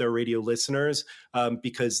this with our radio listeners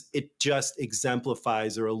because it just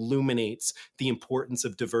exemplifies or illuminates the importance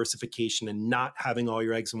of diversification and not having all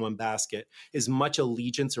your eggs in one basket. As much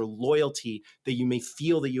allegiance or loyalty that you may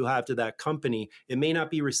feel that you have to that company, it may not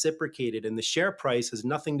be reciprocated. And the share price has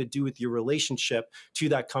nothing to do with your relationship to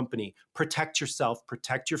that company. Protect yourself,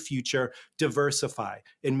 protect your future, diversify,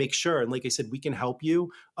 and make sure. And like I said, we can help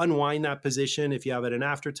you unwind that position if you have it in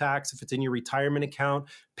after tax. If it's in your retirement account,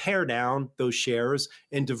 pare down those shares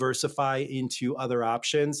and diversify into other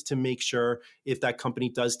options to make sure if that company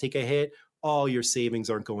does take a hit, all your savings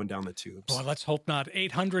aren't going down the tubes. Well, let's hope not.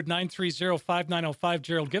 800-930-5905.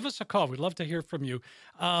 Gerald, give us a call. We'd love to hear from you.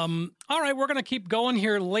 All right, we're going to keep going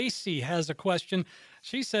here. Lacey has a question.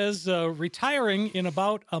 She says, retiring in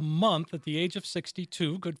about a month at the age of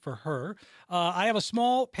 62, good for her. I have a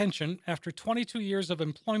small pension. After 22 years of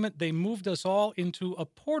employment, they moved us all into a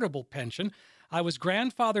portable pension. I was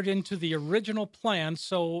grandfathered into the original plan,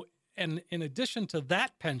 and in addition to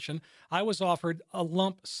that pension, I was offered a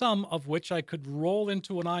lump sum of which I could roll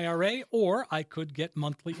into an IRA or I could get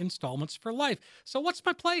monthly installments for life. So what's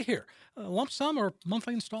my play here? A lump sum or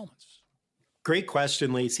monthly installments? Great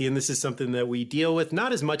question, Lacey. And this is something that we deal with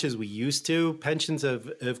not as much as we used to. Pensions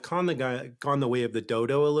have gone the way of the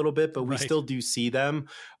dodo a little bit, but we still do see them,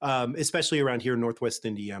 especially around here in Northwest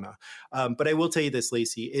Indiana. But I will tell you this,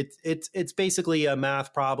 Lacey, it's basically a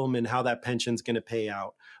math problem and how that pension's going to pay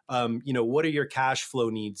out. What are your cash flow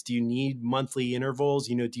needs? Do you need monthly intervals?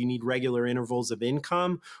 Do you need regular intervals of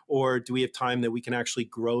income, or do we have time that we can actually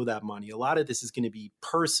grow that money? A lot of this is going to be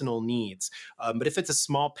personal needs. But if it's a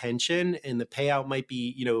small pension and the payout might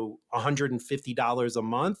be, $150 a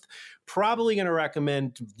month, probably going to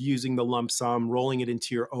recommend using the lump sum, rolling it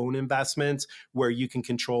into your own investments where you can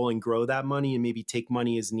control and grow that money and maybe take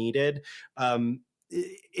money as needed.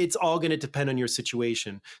 it's all going to depend on your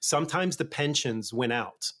situation. Sometimes the pensions went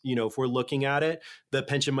out. If we're looking at it, the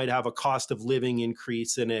pension might have a cost of living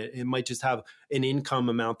increase in it. It might just have an income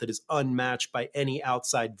amount that is unmatched by any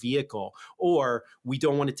outside vehicle, or we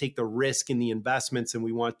don't want to take the risk in the investments and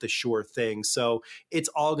we want the sure thing. So it's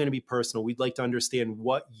all going to be personal. We'd like to understand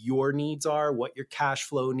what your needs are, what your cash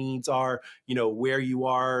flow needs are, where you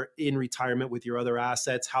are in retirement with your other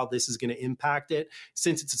assets, how this is going to impact it.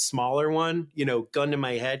 Since it's a smaller one, gun to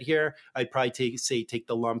my head here, I'd probably take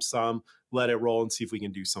the lump sum, let it roll, and see if we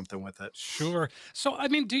can do something with it. Sure. So,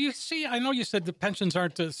 do you see, I know you said the pensions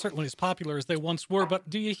aren't certainly as popular as they once were, but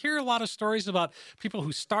do you hear a lot of stories about people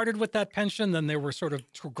who started with that pension, then they were sort of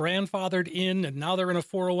grandfathered in, and now they're in a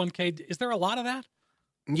 401k? Is there a lot of that?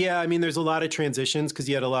 Yeah, there's a lot of transitions because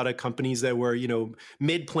you had a lot of companies that were,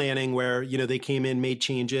 mid-planning where, they came in, made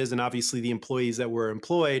changes, and obviously the employees that were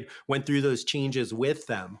employed went through those changes with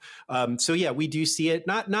them. So yeah, we do see it,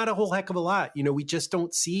 not a whole heck of a lot. We just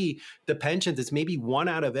don't see the pensions. It's maybe one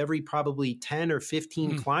out of every probably 10 or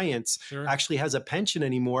 15 clients actually has a pension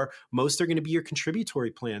anymore. Most are going to be your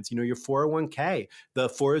contributory plans, your 401k, the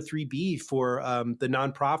 403b for the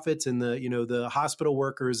nonprofits and the hospital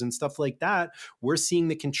workers and stuff like that. We're seeing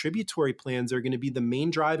the contributory plans are going to be the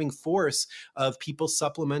main driving force of people's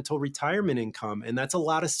supplemental retirement income. And that's a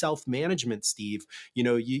lot of self-management, Steve.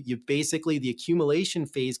 You basically, the accumulation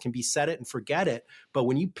phase can be set it and forget it. But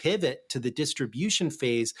when you pivot to the distribution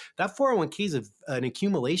phase, that 401k is an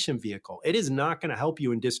accumulation vehicle. It is not going to help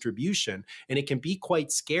you in distribution. And it can be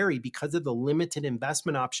quite scary because of the limited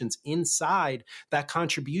investment options inside that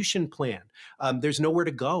contribution plan. There's nowhere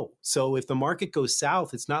to go. So if the market goes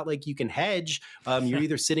south, it's not like you can hedge. You're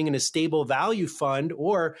either sitting in a stable value fund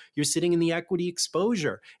or you're sitting in the equity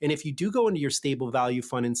exposure. And if you do go into your stable value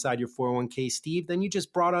fund inside your 401k, Steve, then you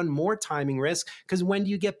just brought on more timing risk, because when do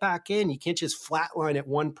you get back in? You can't just flatline at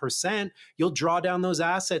 1%. You'll draw down those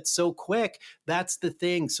assets so quick. That's the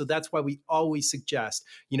thing. So that's why we always suggest,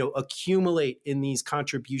 accumulate in these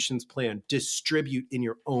contributions plan, distribute in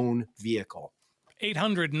your own vehicle.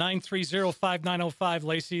 800-930-5905,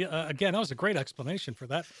 Lacey. Again, that was a great explanation for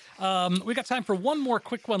that. We got time for one more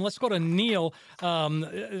quick one. Let's go to Neil.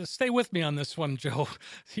 Stay with me on this one, Joe.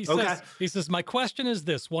 He says, my question is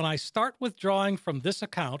this. When I start withdrawing from this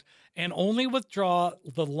account and only withdraw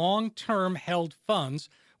the long-term held funds,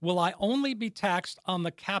 will I only be taxed on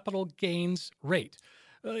the capital gains rate?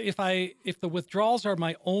 If the withdrawals are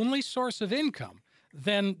my only source of income,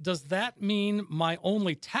 then does that mean my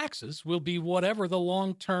only taxes will be whatever the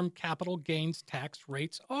long-term capital gains tax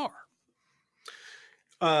rates are?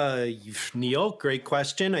 Neil, great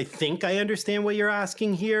question. I think I understand what you're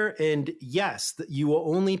asking here. And yes, you will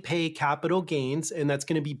only pay capital gains, and that's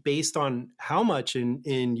going to be based on how much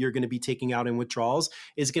in you're going to be taking out in withdrawals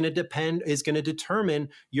is going to determine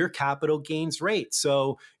your capital gains rate.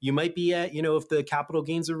 So you might be at, if the capital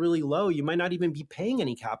gains are really low, you might not even be paying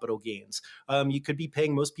any capital gains. You could be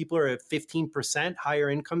paying, most people are at 15%,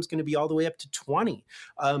 higher income is going to be all the way up to 20.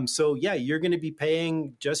 So yeah, you're going to be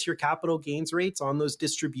paying just your capital gains rates on those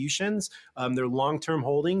distributions. They're long-term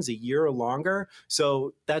holdings, a year or longer.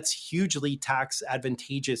 So that's hugely tax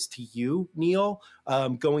advantageous to you, Neil,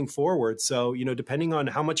 going forward. So, depending on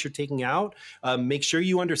how much you're taking out, make sure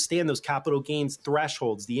you understand those capital gains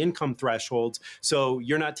thresholds, the income thresholds. So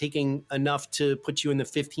you're not taking enough to put you in the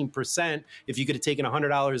 15% if you could have taken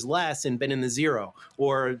 $100 less and been in the zero,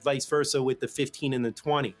 or vice versa with the 15 and the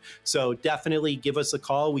 20. So definitely give us a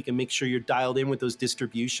call. We can make sure you're dialed in with those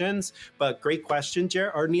distributions. But great question,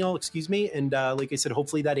 Neil, excuse me. And like I said,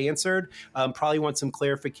 hopefully that answered. Probably want some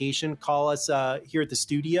clarification. Call us here at the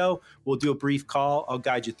studio. We'll do a brief call. I'll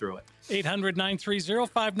guide you through it.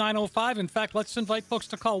 800-930-5905. In fact, let's invite folks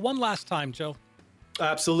to call one last time, Joe.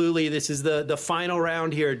 Absolutely. This is the final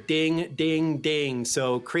round here. Ding, ding, ding.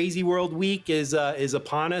 So Crazy World Week is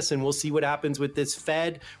upon us, and we'll see what happens with this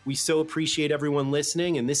Fed. We so appreciate everyone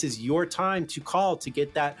listening, and this is your time to call to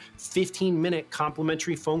get that 15-minute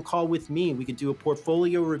complimentary phone call with me. We could do a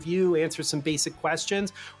portfolio review, answer some basic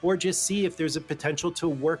questions, or just see if there's a potential to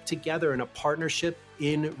work together in a partnership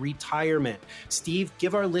in retirement. Steve,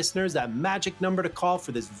 give our listeners that magic number to call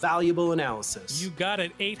for this valuable analysis. You got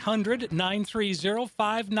it.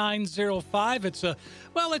 800-930-5905. It's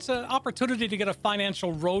an opportunity to get a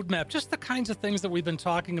financial roadmap, just the kinds of things that we've been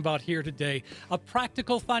talking about here today. A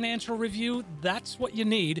practical financial review, that's what you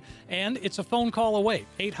need, and it's a phone call away.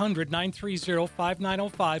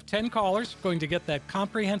 800-930-5905. 10 callers going to get that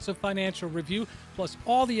comprehensive financial review, plus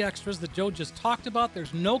all the extras that Joe just talked about.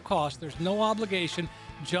 There's no cost, there's no obligation.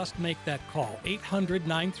 Just make that call.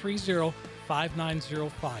 800-930-5905.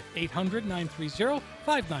 800-930-5905.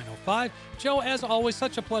 800-930-5905. Joe, as always,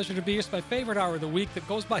 such a pleasure to be here. It's my favorite hour of the week that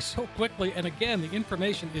goes by so quickly. And again, the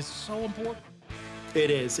information is so important. It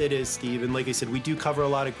is, Steve. And like I said, we do cover a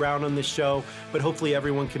lot of ground on this show, but hopefully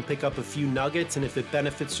everyone can pick up a few nuggets. And if it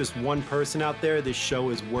benefits just one person out there, this show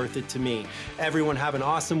is worth it to me. Everyone have an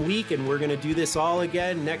awesome week, and we're going to do this all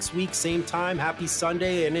again next week, same time. Happy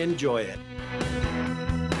Sunday, and enjoy it.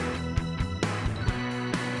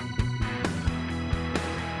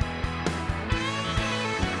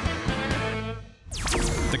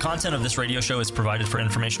 The content of this radio show is provided for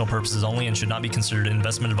informational purposes only and should not be considered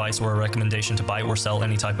investment advice or a recommendation to buy or sell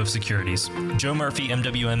any type of securities. Joe Murphy,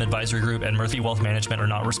 MWM Advisory Group, and Murphy Wealth Management are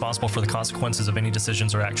not responsible for the consequences of any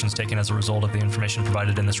decisions or actions taken as a result of the information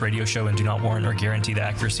provided in this radio show and do not warrant or guarantee the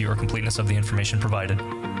accuracy or completeness of the information provided.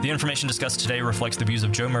 The information discussed today reflects the views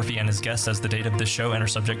of Joe Murphy and his guests as the date of this show and are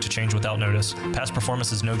subject to change without notice. Past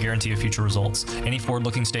performance is no guarantee of future results. Any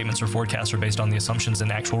forward-looking statements or forecasts are based on the assumptions,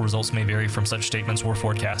 and actual results may vary from such statements or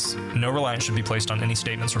forecasts. No reliance should be placed on any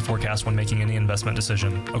statements or forecasts when making any investment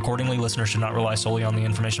decision. Accordingly, listeners should not rely solely on the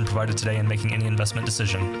information provided today in making any investment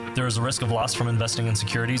decision. There is a risk of loss from investing in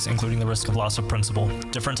securities, including the risk of loss of principal.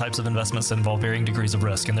 Different types of investments involve varying degrees of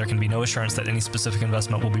risk, and there can be no assurance that any specific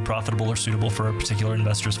investment will be profitable or suitable for a particular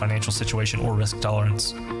investor's financial situation or risk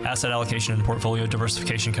tolerance. Asset allocation and portfolio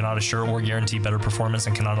diversification cannot assure or guarantee better performance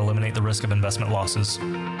and cannot eliminate the risk of investment losses.